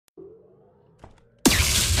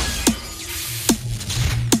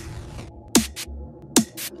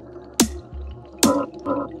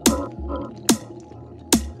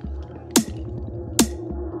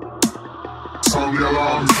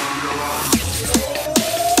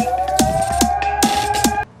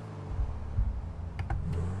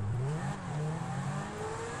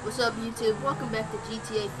up, YouTube? Welcome back to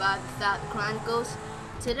GTA 5 THOT Chronicles.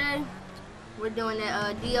 Today, we're doing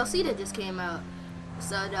that DLC that just came out.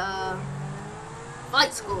 So, the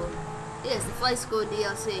Flight School. Yeah, it's the Flight School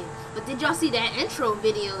DLC. But did y'all see that intro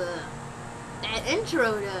video? That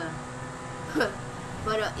intro there.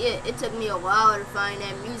 But, yeah, it took me a while to find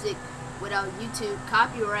that music without YouTube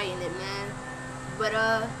copyrighting it, man. But,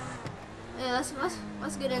 yeah,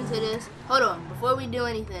 let's get into this. Hold on, before we do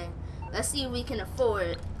anything. Let's see if we can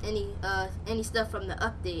afford any stuff from the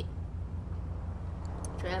update.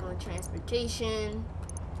 Travel and transportation.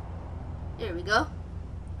 There we go.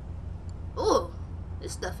 Ooh,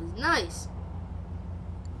 this stuff is nice.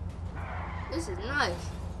 This is nice.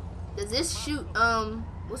 Does this shoot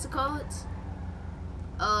what's it called?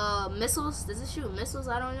 Missiles? Does it shoot missiles?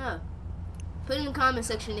 I don't know. Put it in the comment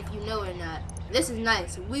section if you know or not. This is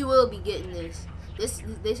nice. We will be getting this.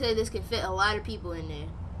 They say this can fit a lot of people in there.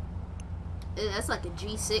 That's like a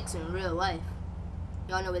G6 in real life.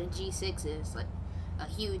 Y'all know what a G6 is, like a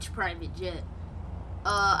huge private jet.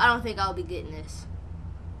 I don't think I'll be getting this.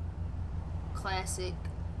 Classic.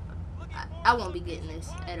 I won't be getting this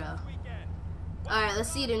at all. Alright,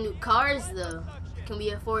 let's see the new cars though. Can we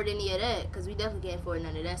afford any of that? Because we definitely can't afford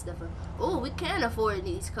none of that stuff. Oh, we can afford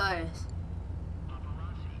these cars.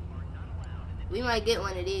 We might get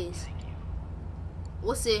one of these.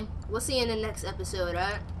 We'll see. We'll see in the next episode,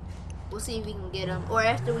 alright? We'll see if we can get them, or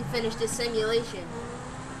after we finish this simulation,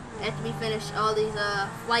 after we finish all these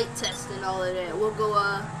flight tests and all of that, we'll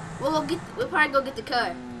probably go get the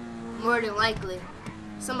car, more than likely.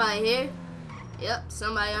 Somebody here? Yep,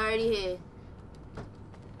 somebody already here.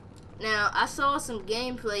 Now I saw some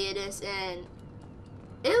gameplay of this, and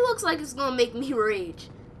it looks like it's gonna make me rage.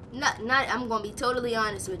 I'm gonna be totally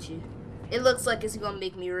honest with you. It looks like it's gonna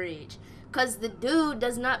make me rage, cause the dude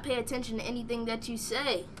does not pay attention to anything that you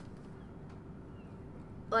say.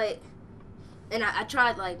 Like, and I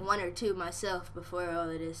tried like one or two myself before all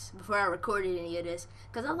of this, before I recorded any of this,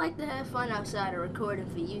 because I like to have fun outside of recording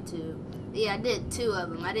for YouTube. Yeah, I did 2 of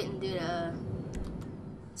them. I didn't do the,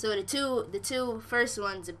 so the two first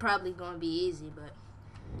ones are probably going to be easy, but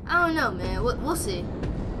I don't know, man. We'll see.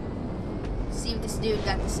 See what this dude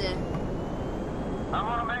got to say. I'm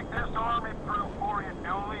going to make this army proof for you,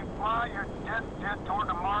 Dooley. Fly your jet toward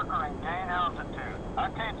the marker and gain altitude. I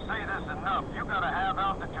can't say this enough. You got to have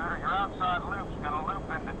altitude or your outside loop's going to loop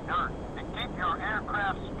into dirt. And keep your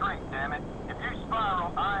aircraft straight, damn it. If you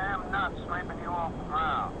spiral, I am not scraping you off the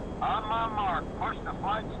ground. On my mark, push the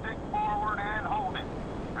flight stick forward and hold it.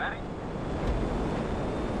 Ready?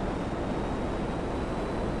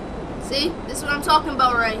 See? This is what I'm talking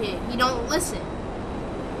about right here. He don't listen.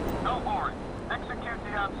 Go for it. Execute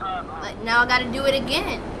the outside loop. Like, now I gotta do it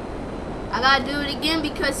again. I gotta do it again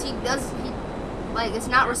because like, it's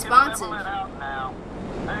not responsive. It out now.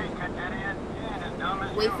 Hey, good idiot. You ain't as dumb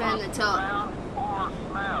as Wait for him to talk. Sound or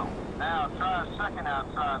smell. Now try a second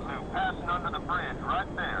outside loop, passing under the bridge,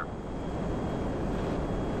 right there.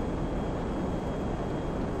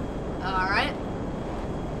 Alright.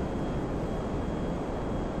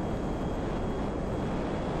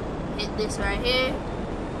 Hit this right here.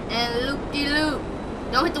 And loop-de-loop.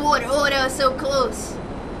 Don't hit the water. Oh, that was so close.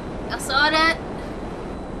 Y'all saw that?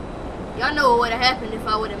 Y'all know what would have happened if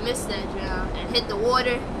I would have missed that jump and hit the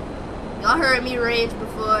water. Y'all heard me rage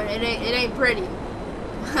before. It ain't pretty.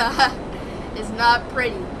 It's not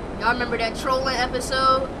pretty. Y'all remember that trolling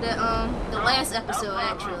episode? The last episode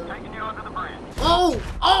actually. Taking you under the bridge. Oh!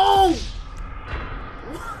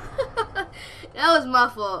 That was my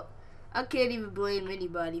fault. I can't even blame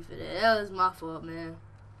anybody for that. That was my fault, man.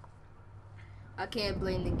 I can't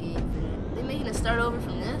blame the game for that. They making us start over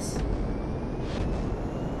from this?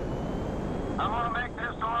 I'm gonna make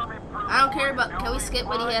this army proof. I don't care about. Can we skip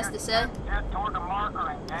what he has to say? Jet toward the marker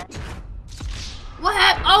and gain. What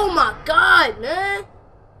happened? Oh my God, man!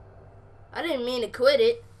 I didn't mean to quit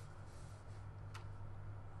it.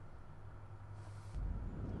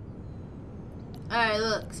 Alright,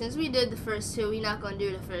 look. Since we did the first 2, we're not gonna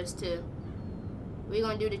do the first 2. We're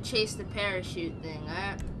gonna do the chase the parachute thing,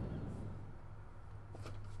 alright?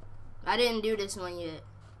 I didn't do this one yet.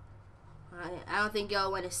 I don't think y'all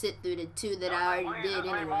want to sit through the 2 that I already did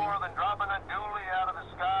anyway. More than dropping a dually out of the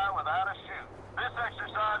sky without a chute. This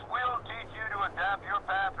exercise will teach you to adapt your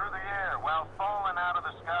path through the air while falling out of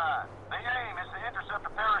the sky. The aim is to intercept the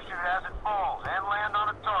parachute as it falls and land on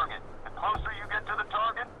a target. The closer you get to the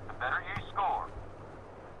target, the better you score.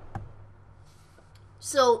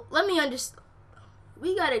 So, let me understand.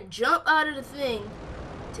 We gotta jump out of the thing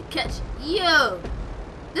to catch. Yo!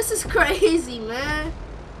 This is crazy, man.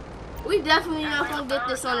 We definitely not gonna get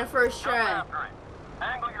this on the first try.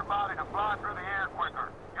 Angle your body to fly through the air quicker.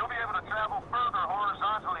 You'll be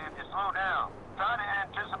horizontally if you slow down. Try to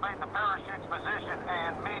anticipate the parachute's position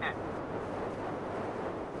and meet it.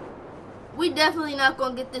 We definitely not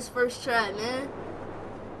gonna get this first try, man.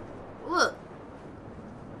 Look.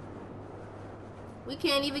 We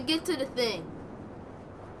can't even get to the thing.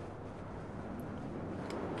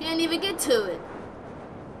 Can't even get to it.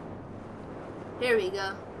 Here we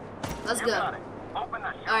go. Let's go.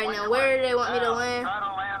 Alright, now where do they want me to land? Try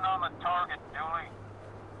to land on the target, Dooley.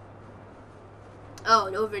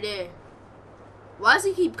 Oh, over there. Why does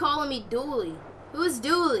he keep calling me Dooley? Who is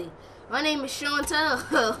Dooley? My name is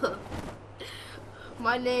Chantel.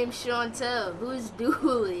 My name's Chantel. Who is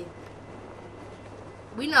Dooley?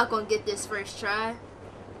 We not gonna get this first try.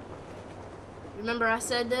 Remember I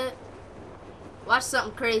said that? Watch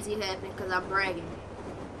something crazy happen because I'm bragging.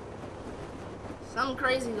 Something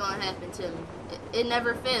crazy gonna happen to me. It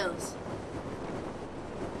never fails.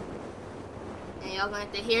 And y'all gonna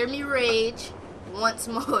have to hear me rage once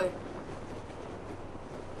more.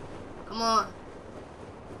 Come on.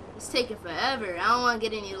 It's taking forever. I don't want to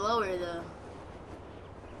get any lower though.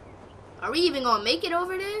 Are we even gonna make it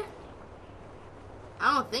over there?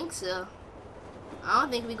 I don't think so. I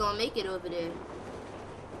don't think we're gonna make it over there.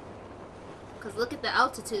 Cause look at the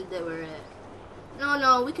altitude that we're at.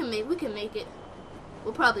 No, we can make it.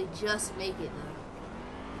 We'll probably just make it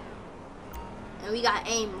though. And we got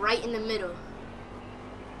aim right in the middle.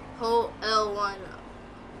 Hold L1 up.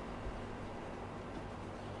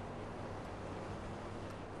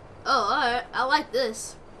 Oh, alright. I like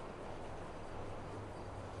this.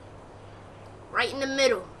 Right in the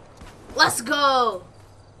middle. Let's go.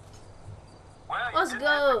 Well, Let's you go.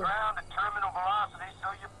 didn't hit the ground at terminal velocity, so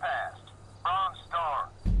you passed. Bronze star.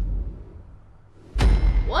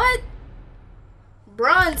 What?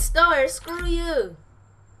 Bronze star, screw you.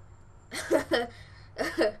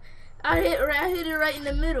 I hit it right in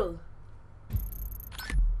the middle.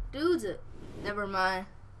 Dude's never mind.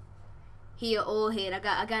 He an old head.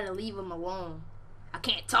 I gotta leave him alone. I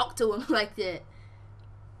can't talk to him like that.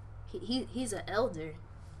 He's an elder.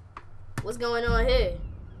 What's going on here?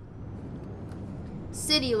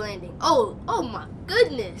 City landing. Oh my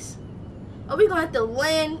goodness. Are we gonna have to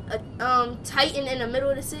land a Titan in the middle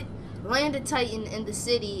of the city? Land a Titan in the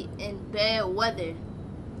city in bad weather.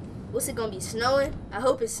 What's it gonna be, snowing? I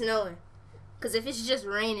hope it's snowing. Cause if it's just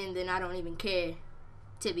raining, then I don't even care.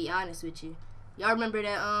 To be honest with you, y'all remember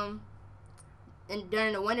that and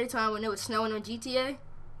during the winter time when it was snowing on GTA?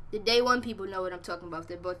 The day one people know what I'm talking about.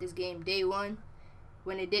 They bought this game day one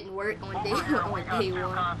when it didn't work on day We one. got two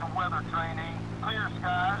kinds of weather training. Clear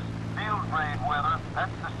skies, field grade weather,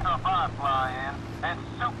 that's the stuff I fly in, and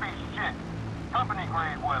soupy shit. Company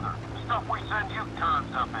grade weather, stuff we send you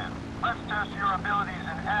turds up in. Let's test your abilities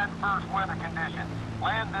in adverse weather conditions.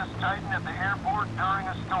 Land this Titan at the airport during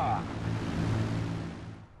a storm.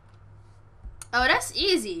 Oh, that's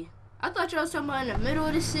easy. I thought y'all was talking about in the middle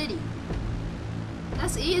of the city.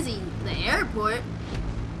 That's easy. The airport.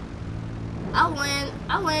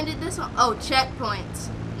 I landed this one. Oh, checkpoints.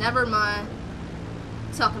 Never mind.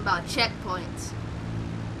 Talking about checkpoints.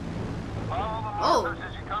 Follow the markers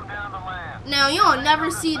as you come down to land. Now you don't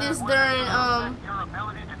never see this during Your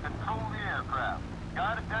ability to control the aircraft.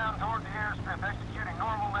 Guide it down toward the airstrip, executing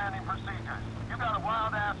normal landing procedures. You got a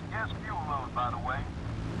wild ass guess fuel load, by the way.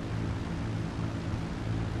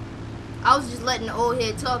 I was just letting the old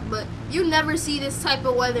head talk, but you never see this type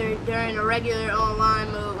of weather during a regular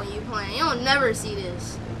online mode when you playing. You don't never see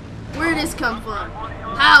this. Where did this come from?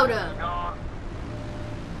 How though?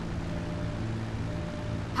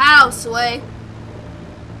 How, Sway?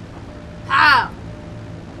 How?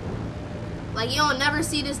 Like you don't never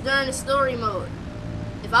see this during the story mode.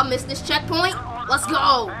 If I miss this checkpoint, let's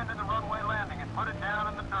go. Abandon the runway landing and put it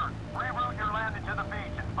down in the dirt. Reroute your landing to the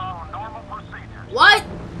beach and follow normal procedures. What?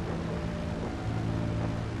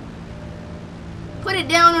 Put it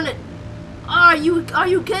down on it. Are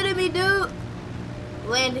you kidding me, dude?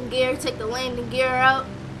 Landing gear. Take the landing gear out.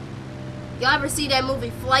 Y'all ever see that movie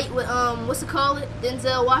Flight with what's it called?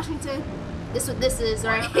 Denzel Washington. This what this is,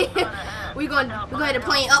 right? we're gonna have the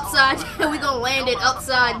plane upside down. We're gonna land it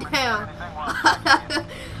upside down.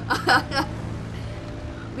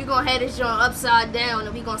 We're gonna have this joint upside down,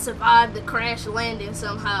 and we're gonna survive the crash landing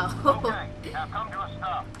somehow. Okay, now come to a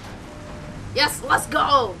stop. Yes, let's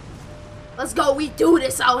go. Let's go. We do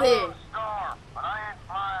this out here. Star, but I ain't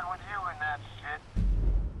flying with you in that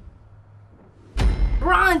shit.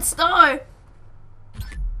 Bronze star.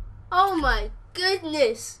 Oh my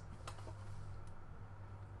goodness.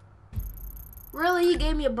 Really, he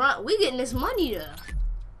gave me a bronze. We getting this money though.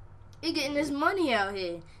 We getting this money out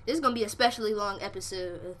here. This is gonna be a especially long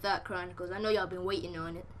episode of THOT Chronicles. I know y'all been waiting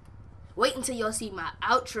on it. Wait until y'all see my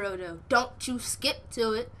outro, though. Don't you skip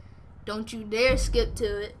to it. Don't you dare skip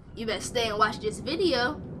to it. You better stay and watch this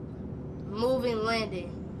video. Moving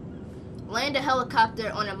landing. Land a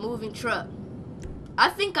helicopter on a moving truck. I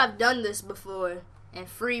think I've done this before in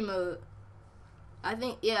free mode.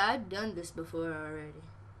 Yeah, I've done this before already.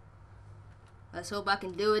 Let's hope I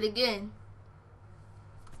can do it again.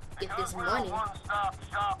 Get this money. We're a one-stop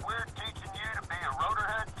shop. We're teaching you to be a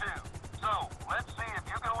rotorhead too. So, let's see if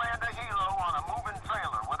you can land a helo on a moving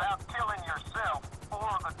trailer without killing yourself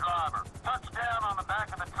or the driver. Touch down on the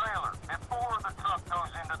back of the trailer before the truck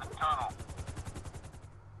goes into the tunnel.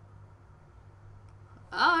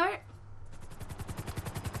 Alright.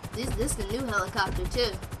 This is the new helicopter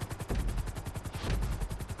too.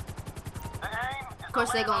 Of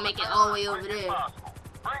course they're gonna make it all the way over there.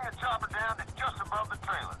 Bring the chopper down to just above the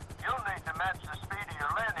trailer. You'll need to match the speed of your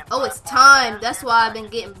landing. Oh, it's time. That's why I've been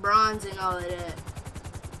getting bronze and all of that.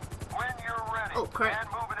 When you're ready, oh crap.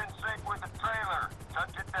 And move it in sync with the trailer.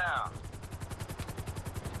 Touch it down.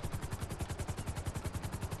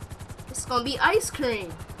 It's gonna be ice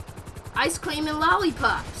cream. Ice cream and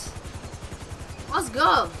lollipops. Let's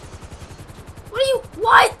go.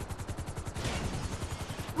 What?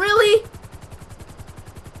 Really?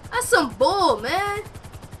 That's some bull, man.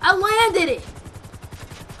 I landed it.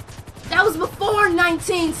 That was before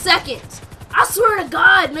 19 seconds. I swear to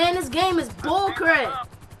God, man, this game is bull crap.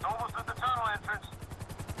 Almost at the tunnel entrance.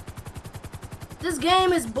 This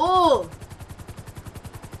game is bull.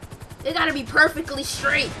 It gotta be perfectly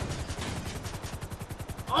straight.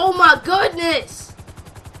 Oh my goodness.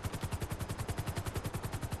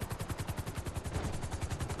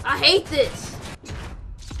 I hate this.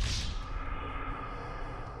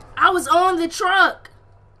 I was on the truck.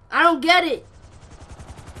 I don't get it.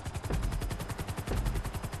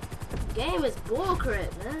 Game is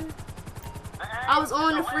bullcrap, man. I was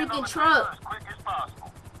on the freaking truck. As quick as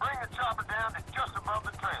possible. Bring the chopper down to just above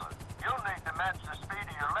the trailer. You'll need to match the speed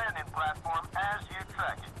of your landing platform as you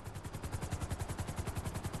track it.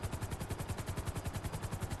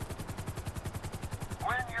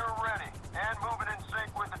 When you're ready, and move it in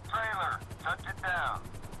sync with the trailer, touch it down.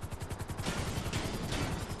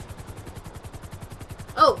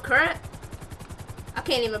 Oh crap. I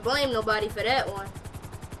can't even blame nobody for that one.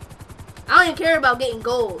 I don't even care about getting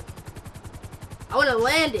gold. I want to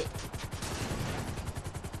land it.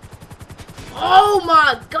 Oh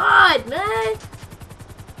my God, man.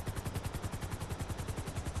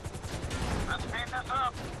 Let's speed this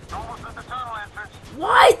up. It's almost at the tunnel entrance.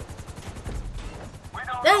 What? We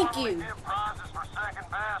don't Thank normally you. give prizes for second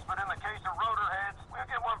best, but in the case of rotorheads, we'll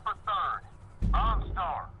get one for third.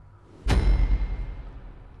 OnStar.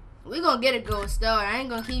 We're gonna get a gold star. I ain't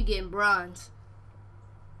gonna keep getting bronze.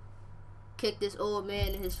 Kick this old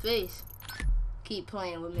man in his face. Keep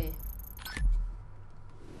playing with me.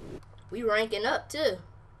 We ranking up too.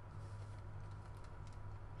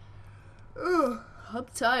 Ugh, I'm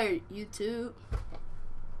tired, YouTube.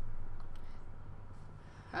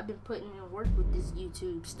 I've been putting in work with this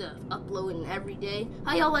YouTube stuff, uploading every day.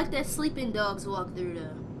 How y'all like that sleeping dogs walk through the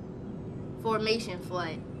formation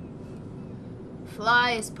flight?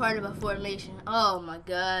 Fly is part of a formation. Oh my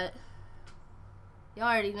God. Y'all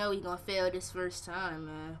already know he's gonna fail this first time,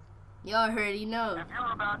 man. Y'all already know. If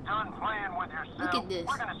you're about done playing with yourself, look at this.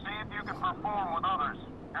 We're gonna see if you can perform with others.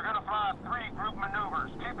 You're gonna fly 3 group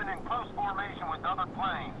maneuvers, keeping in close formation with other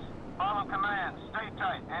planes. Follow commands, stay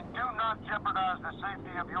tight, and do not jeopardize the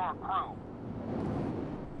safety of your crew.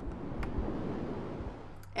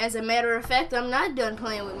 As a matter of fact, I'm not done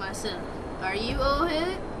playing with myself. Are you, old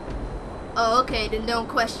head? Oh, okay, then don't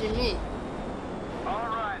question me.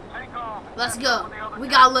 Alright, take off. Let's go. We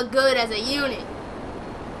gotta look good as a unit.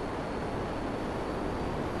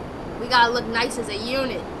 We gotta look nice as a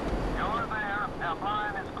unit. You're there. Now fly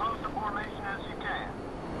in as close to formation as you can.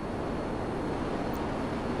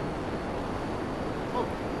 Oh.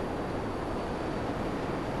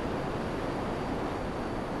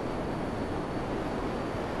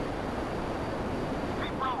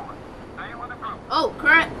 Keep rolling. Stay with the group. Oh,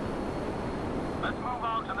 crap. Let's move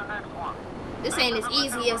on to the next one. This ain't as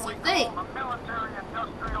easy as you think. The military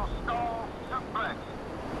industrial stall suplex.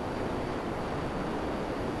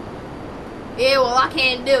 Yeah, well, I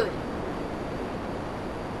can't do it.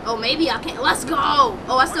 Oh, maybe I can't. Let's go.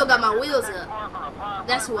 Oh, I still got my wheels up.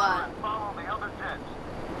 That's why. Follow the other jets.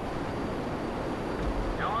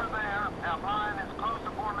 You're there. Now fly in as close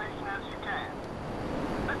to formation as you can.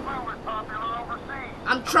 This move is popular overseas.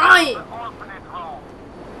 I'm trying. The orphanage roll.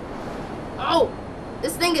 Oh,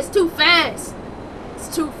 this thing is too fast.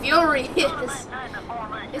 It's too furious. Maintain the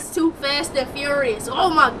formation. It's too fast and furious. Oh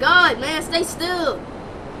my God, man, stay still.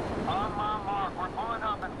 On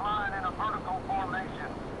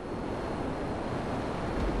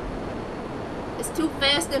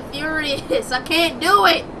Fast and Furious. I can't do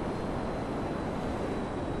it.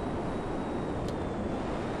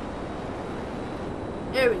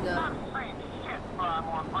 There we go.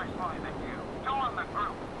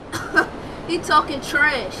 He talking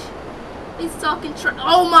trash. He's talking trash.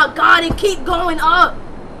 Oh my God, it keep going up.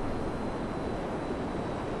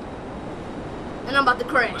 And I'm about to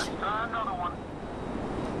crash.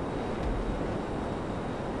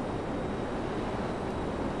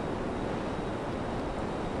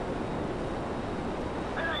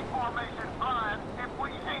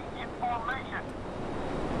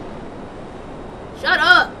 Shut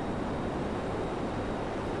up.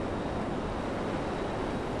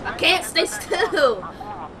 I can't stay still.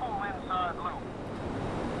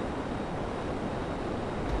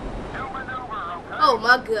 Oh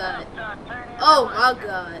my God. Oh my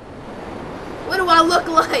God. What do I look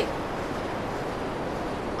like?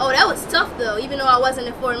 Oh, that was tough though, even though I wasn't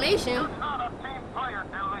in formation.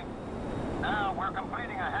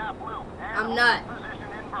 I'm not.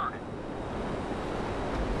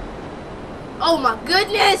 Oh my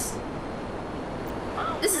goodness!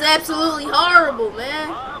 This is absolutely horrible,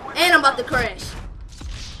 man. And I'm about to crash.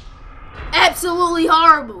 Absolutely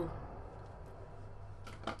horrible.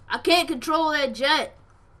 I can't control that jet.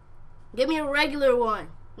 Give me a regular one.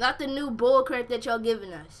 Not the new bullcrap that y'all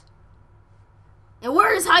giving us. And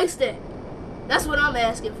where is Heist at? That's what I'm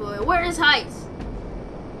asking for. Where is Heist?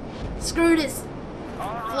 Screw this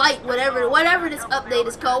flight, whatever this update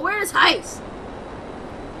is called. Where is Heist?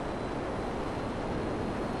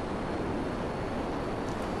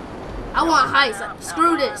 I want Heist.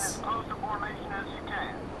 Screw this.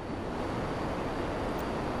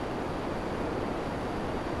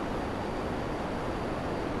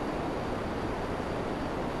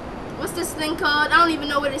 What's this thing called? I don't even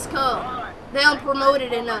know what it's called. They don't promote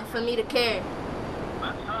it enough for me to care.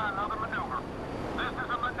 Let's try another maneuver. This is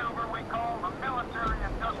a maneuver we call the military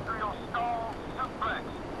industrial stall suplex.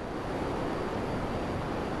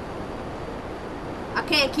 I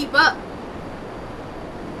can't keep up.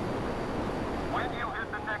 When you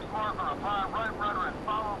hit the next marker, apply right rudder and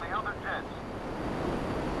follow the other jets.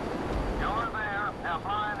 You're there. Now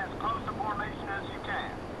fly in as close to formation as you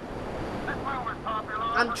can. This move is popular.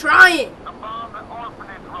 I'm trying. The bomb and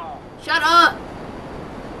orphanage roll. Shut up.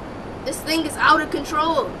 This thing is out of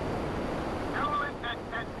control.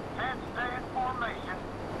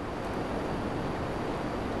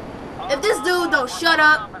 If this dude don't shut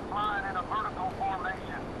up,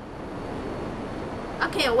 I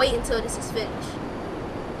can't wait until this is finished.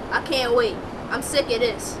 I can't wait. I'm sick of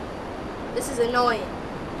this. This is annoying.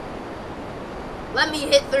 Let me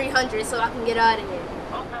hit 300 so I can get out of here.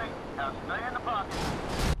 Okay, now stay in the pocket.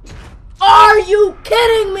 Are you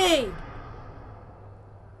kidding me?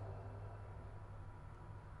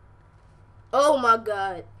 Oh my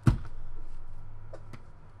God.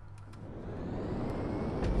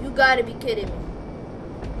 You gotta be kidding me.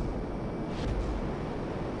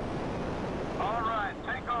 Alright,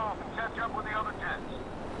 take off and catch up with the other jets.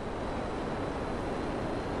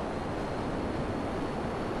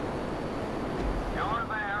 You're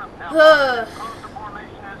there. Now as close to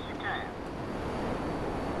formation as you can.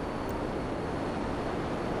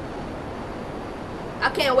 I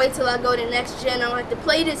can't wait till I go to next gen. I don't have to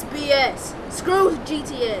play this BS. Screw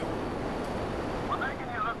GTA.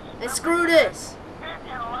 And screw this. Get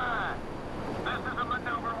in line. This is a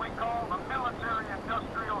maneuver we call the military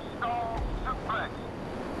industrial stall suplex.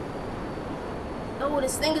 Oh,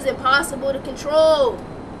 this thing is impossible to control.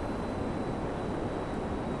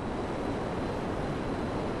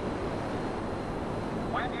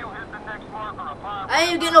 When you hit the next marker, apply. I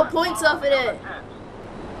ain't get no points off of that.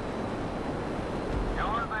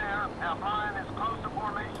 You're there. Now flying as close to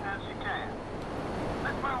formation as you can.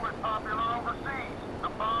 This move is popular overseas. The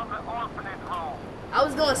bomb and orphanage roll. I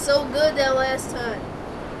was doing so good that last time.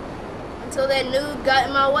 Until that noob got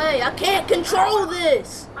in my way. I can't control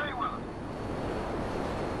this. Stay with us.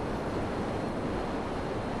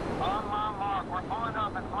 On my mark, we're pulling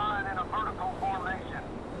up and flying in a vertical formation.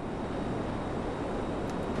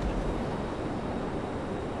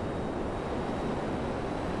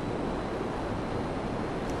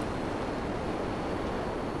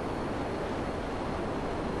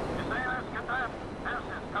 You see this, Cadet? This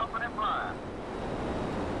is company flying.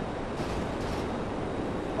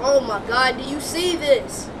 Oh my God, do you see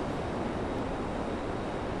this?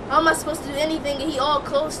 How am I supposed to do anything and he all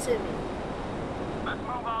close to me? Let's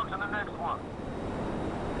move on to the next one.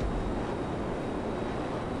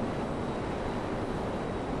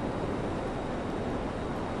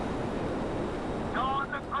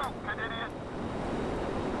 Join the group, Cadet.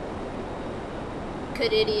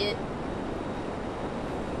 Good idiot.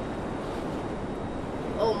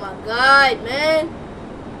 Oh my God, man.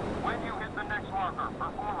 When you hit the next marker,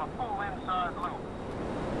 perform a full inside loop.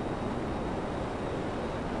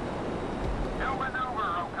 New maneuver,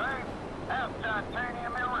 okay? Have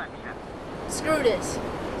titanium erection. Screw this.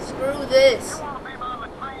 Screw this. You want to be my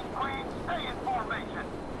latrine queen? Stay in formation.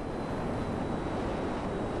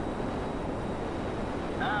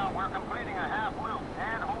 Now we're completing a half loop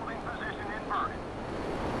and holding position inverted.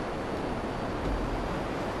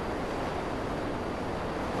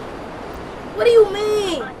 What do you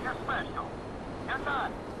mean? Think you're special. You're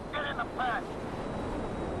not. Get in the pack.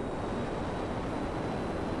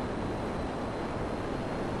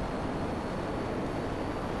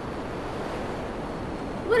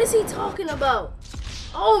 What is he talking about?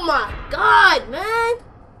 Oh my God, man.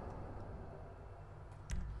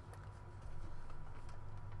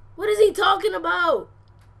 What is he talking about?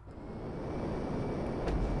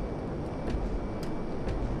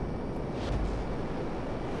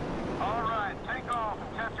 All right, take off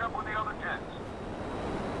and catch up with the other jets.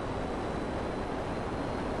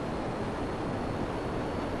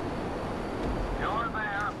 You're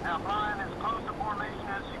there. Now fly in as close to formation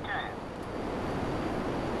as you can.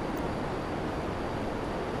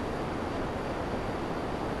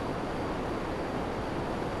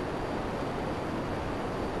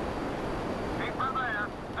 Keep her there.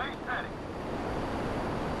 Stay steady.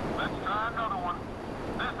 Let's try another one.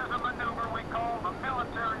 This is a maneuver we call the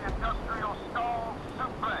military-industrial stall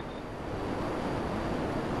suplex.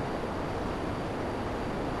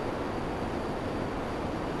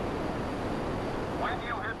 When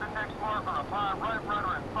you hit the next marker, apply right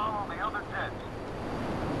rudder and follow the other jets.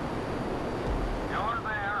 You're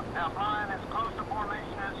there. Now fly in as close to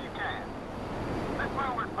formation as you can. This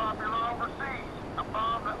move is popular overseas. The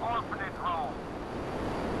bomb the orphanage home.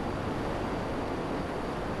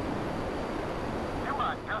 You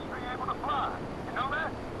might just be able to fly. You know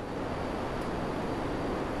that?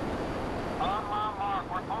 On my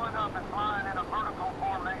mark, we're pulling up and flying in a vertical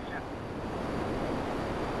formation.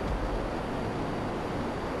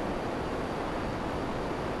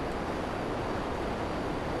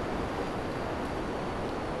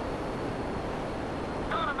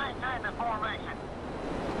 Gotta maintain the formation.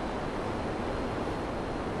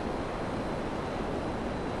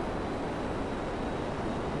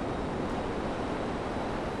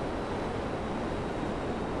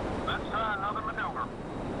 Let's try another maneuver.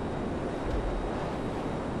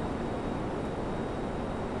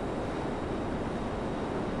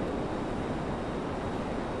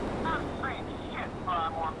 I've seen shit fly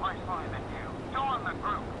more gracefully than you. Join the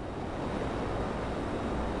group.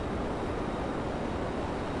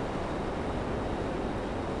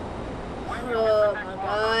 When you hit Oh the next my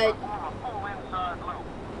marker, God. perform a full inside loop.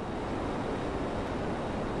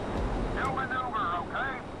 New maneuver,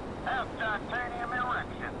 okay? Have titanium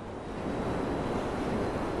erection.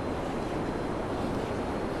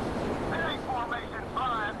 It ain't formation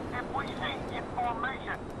flying if we ain't in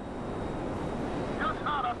formation. You're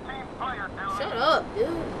not a team player, dude. Shut up,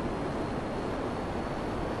 dude.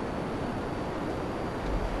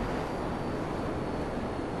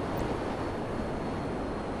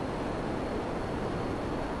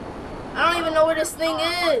 I don't even know where this thing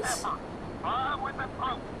is. Fly with the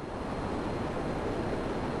group.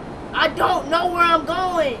 I don't know where I'm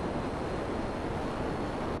going.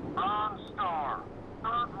 Bronze Star.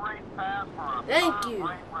 Third-rate pass for a Thank you.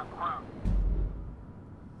 third-rate recruit.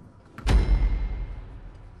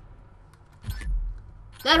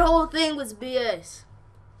 That whole thing was BS.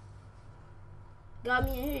 Got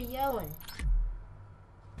me in here yelling.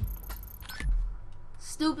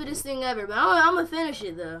 Stupidest thing ever, but I'm gonna finish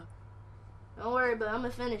it though. Don't worry, but I'm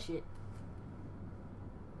gonna finish it.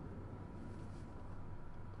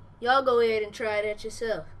 Y'all go ahead and try it at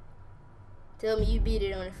yourself. Tell me you beat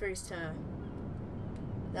it on the first time.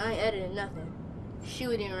 I ain't editing nothing.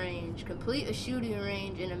 Shooting range. Complete a shooting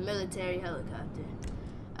range in a military helicopter.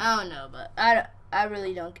 I don't know, but I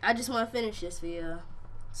really don't. I just want to finish this for y'all.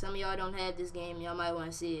 Some of y'all don't have this game. Y'all might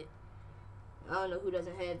want to see it. I don't know who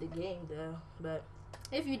doesn't have the game, though. But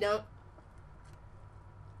if you don't,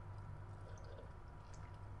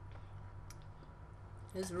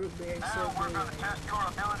 this root beer is so Now we're good. going to test your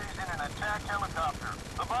abilities in an attack helicopter.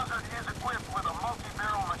 The Buzzard is equipped with a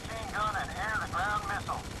multi-barrel machine gun and air-to-ground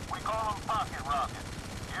missiles. We call them pocket rockets.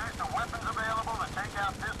 Use the weapons available to take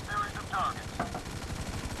out this series of targets.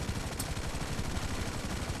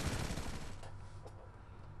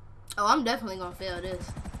 Oh, I'm definitely gonna fail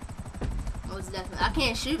this. Most definitely. I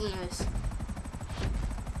can't shoot in this.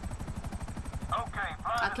 Okay,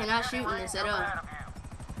 fly I to the cannot shooting shoot in this range at up all. ahead of you.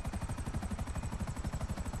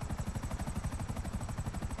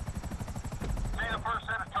 See the first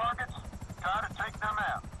set of Try to take them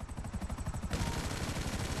out.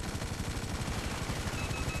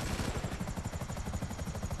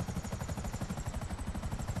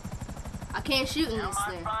 I can't shoot in You this might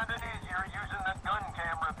thing. find it easier using the gun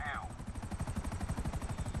camera view.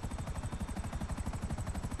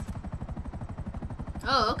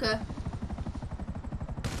 Oh, okay.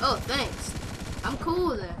 Oh, thanks. I'm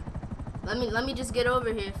cool then. Let me just get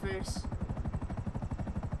over here first.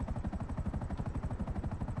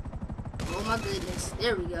 Oh my goodness.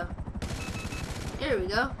 There we go. There we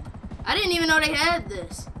go. I didn't even know they had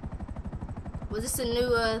this. Was this a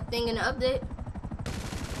new thing in the update?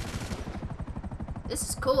 This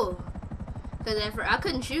is cool. Cause I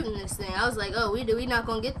couldn't shoot in this thing. I was like, oh, we not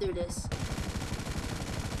gonna get through this.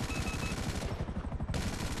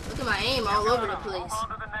 Look at my aim all over the place. Move on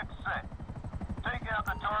to the next set. Take out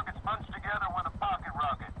the targets bunched together with a pocket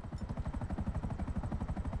rocket.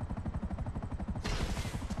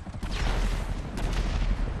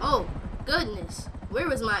 Oh, goodness. Where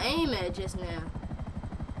was my aim at just now?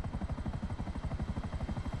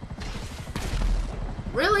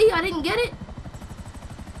 Really? I didn't get it?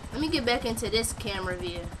 Let me get back into this camera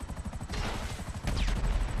view.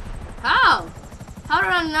 How? How did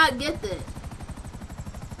I not get that?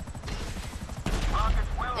 Rockets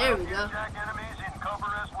will There we help go. you jack enemies in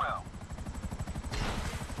cover as well.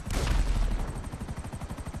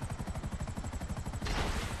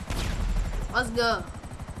 Let's go.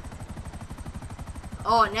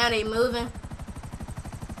 Oh, now they moving.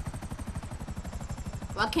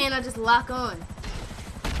 Why can't I just lock on?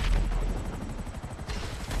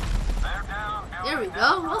 They're down. There we Doing go.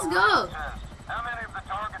 down Let's for a go. rocket test. How many of the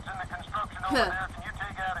targets in the construction over there can you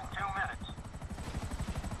take out in 2 minutes?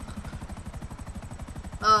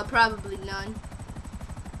 Probably none.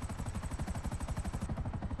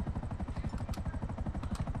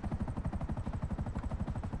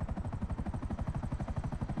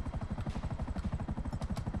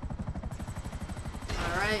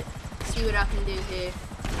 Alright, see what I can do here.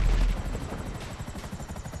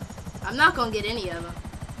 I'm not gonna get any of them.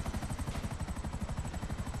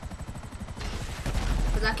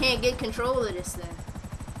 Because I can't get control of this thing.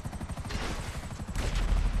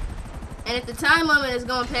 And if the time limit is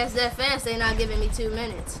going past that fast, they're not giving me 2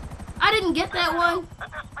 minutes. I didn't get that one.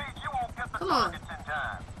 At this speed, you won't get the Come on. targets in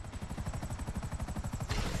time.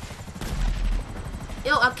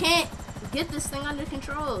 Yo, I can't get this thing under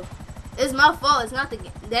control. It's my fault. It's not the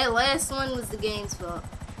that last one was the game's fault.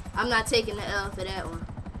 I'm not taking the L for that one.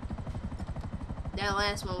 That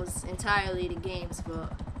last one was entirely the game's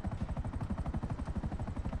fault.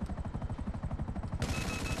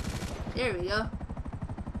 There we go.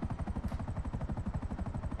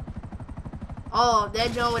 Oh, if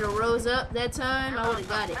that joint would have rose up that time, I would have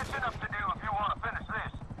got it. Catching up to do if you want to finish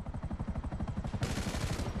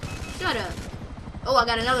this. Shut up. Oh, I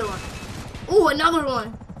got another one. Ooh, another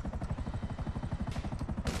one.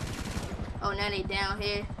 Oh, now they down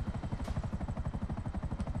here.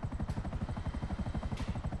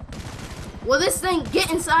 Will this thing get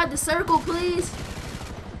inside the circle, please?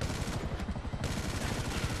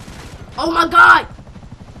 Oh my god!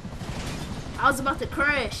 I was about to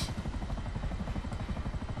crash.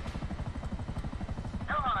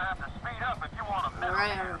 You're gonna have to speed up if you want to medal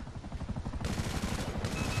Alright, here. alright.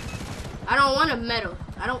 I don't want a medal.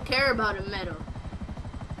 I don't care about a medal.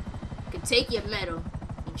 You can take your medal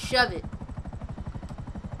and shove it.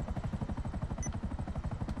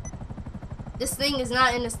 This thing is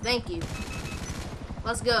not in this. Thank you.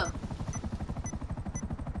 Let's go.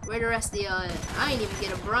 Where the rest of y'all at? I ain't even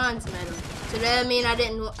get a bronze medal. So that mean I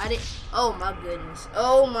didn't. Oh my goodness.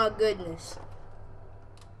 Oh my goodness.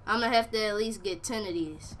 I'm gonna have to at least get 10 of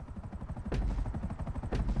these.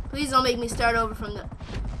 Please don't make me start over from the.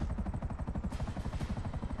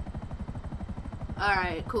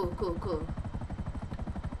 Alright, cool, cool, cool.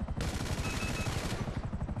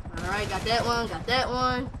 Alright, got that one, got that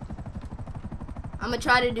one. I'm gonna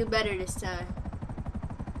try to do better this time.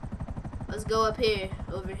 Let's go up here,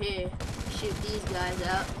 over here. Shoot these guys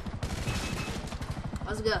out.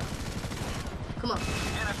 Let's go. Come on.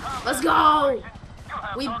 Let's go!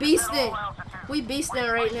 We beasting. We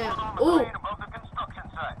beasting right now. Ooh.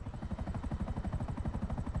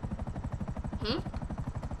 Hmm?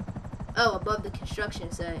 Oh, above the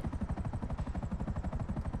construction site.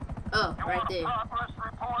 Oh, right there.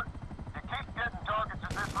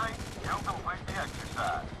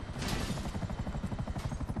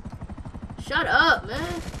 Shut up,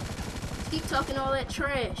 man. Keep talking all that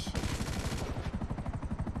trash.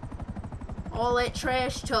 All that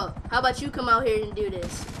trash talk. How about you come out here and do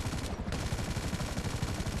this?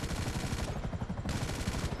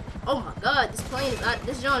 Oh my god, this plane is out.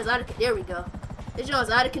 This drone is out of. There we go. This drone is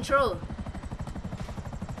out of control.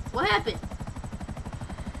 What happened?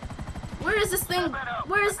 Where is this thing?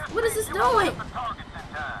 What is this doing?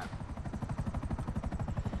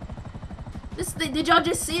 This thing, did y'all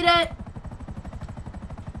just see that?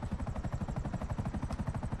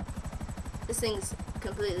 This thing is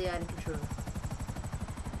completely out of control.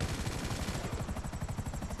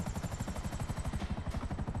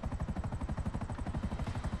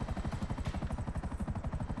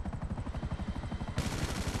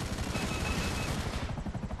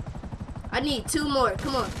 I need 2 more.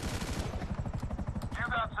 Come on. You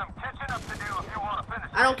got some catching up to do if you want to finish.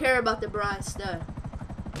 I don't care about the bronze star.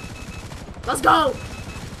 Let's go!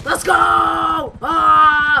 Let's go!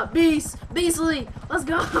 Ah! Beastly! Let's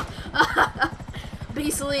go!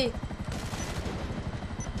 Beastly!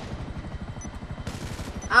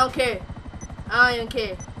 I don't care. I don't even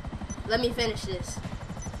care. Let me finish this.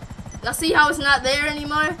 Y'all see how it's not there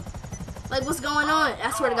anymore? Like, what's going on? I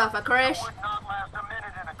swear to God, if I crash...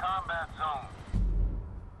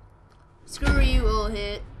 Screw you, old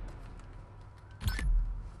head.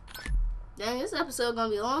 Dang, this episode gonna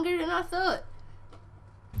be longer than I thought.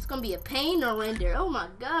 It's gonna be a pain to render. Oh my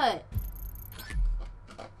god.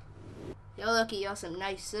 Y'all lucky y'all some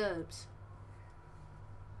nice subs.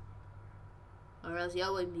 Or else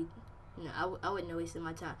y'all wouldn't be, you know, I wouldn't have wasted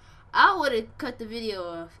my time. I would have cut the video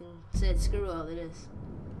off and said screw all of this.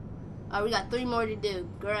 Alright, we got 3 more to do.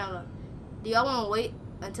 Grandma, do y'all want to wait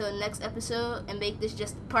until the next episode and make this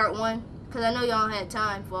just part 1? Because I know y'all don't have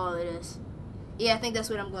time for all of this. Yeah, I think that's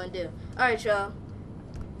what I'm going to do. Alright, y'all.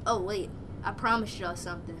 Oh, wait. I promised y'all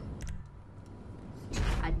something.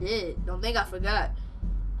 I did. Don't think I forgot.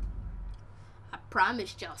 I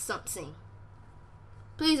promised y'all something.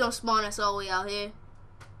 Please don't spawn us all the way out here.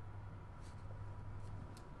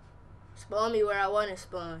 Spawn me where I want to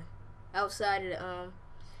spawn. Outside of the,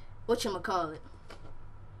 whatchamacallit?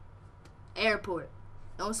 Airport.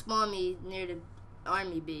 Don't spawn me near the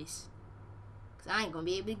army base. Because I ain't going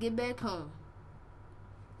to be able to get back home.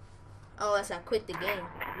 Unless I quit the game.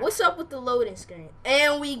 What's up with the loading screen?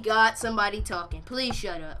 And we got somebody talking. Please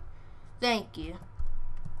shut up. Thank you.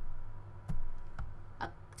 I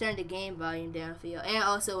turned the game volume down for y'all. And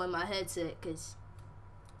also in my headset. Because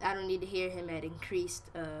I don't need to hear him at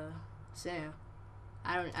increased sound.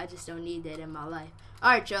 I just don't need that in my life.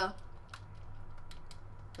 Alright, y'all.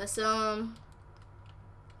 Let's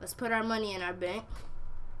put our money in our bank.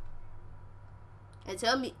 And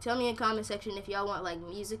tell me in the comment section if y'all want like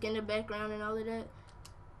music in the background and all of that.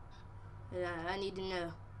 I need to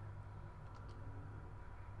know.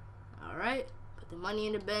 Alright. Put the money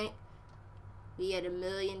in the bank. We at $1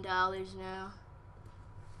 million now.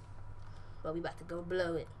 But we about to go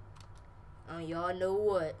blow it. Y'all know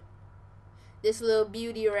what. This little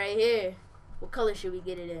beauty right here. What color should we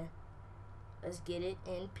get it in? Let's get it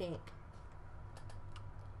in pink.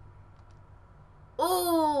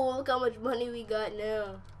 Oh, look how much money we got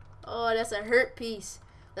now. Oh, that's a hurt piece.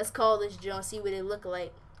 Let's call this John, see what it look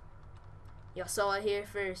like. Y'all saw it here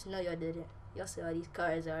first. No, y'all didn't. Y'all saw these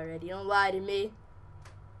cards already. Don't lie to me.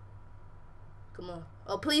 Come on.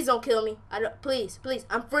 Oh, please don't kill me. Please.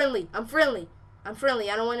 I'm friendly. I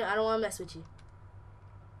don't want to mess with you.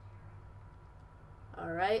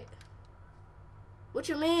 All right. What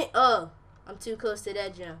you mean? Oh, I'm too close to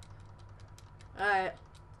that John. All right.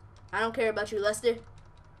 I don't care about you, Lester.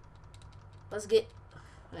 Let's get...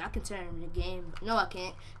 I can turn the game. No, I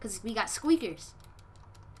can't. Because we got squeakers.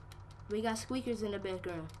 We got squeakers in the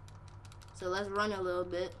background. So let's run a little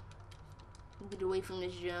bit. Get away from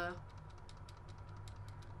this job.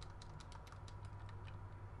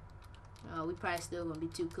 Oh, we probably still going to be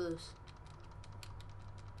too close.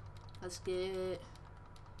 Let's get...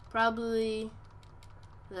 Probably...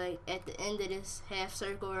 Like, at the end of this half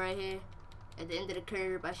circle right here. At the end of the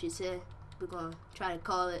curve, I should say. We're going to try to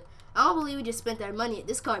call it. I don't believe we just spent our money.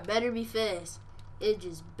 This car better be fast. It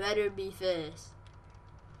just better be fast.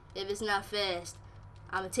 If it's not fast,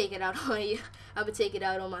 I'm going to take it out on you. I'm going to take it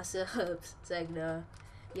out on my subs. It's like, nah.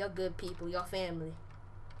 Y'all good people. Y'all family.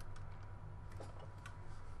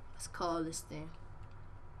 Let's call this thing.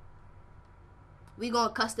 We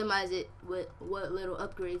going to customize it with what little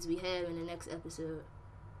upgrades we have in the next episode.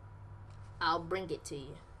 I'll bring it to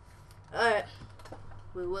you. Alright,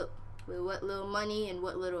 with what little money and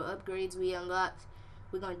what little upgrades we unlocked,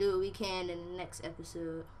 we're gonna do what we can in the next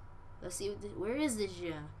episode. Let's see where is this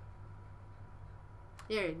John?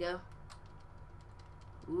 There we go.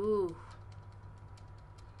 Ooh,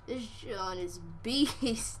 this John is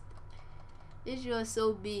beast. This John is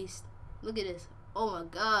so beast. Look at this. Oh my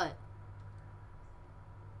god.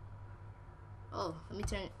 Oh, let me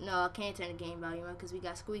turn. No, I can't turn the game volume up because we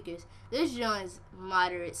got squeakers. This joint is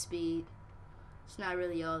moderate speed. It's not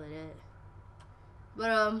really all of that.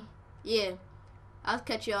 But yeah, I'll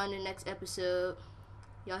catch y'all in the next episode.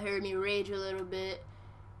 Y'all heard me rage a little bit.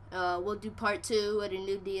 We'll do part 2 of the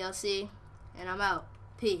new DLC, and I'm out.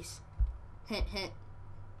 Peace. Hint, hint.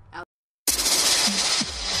 Out.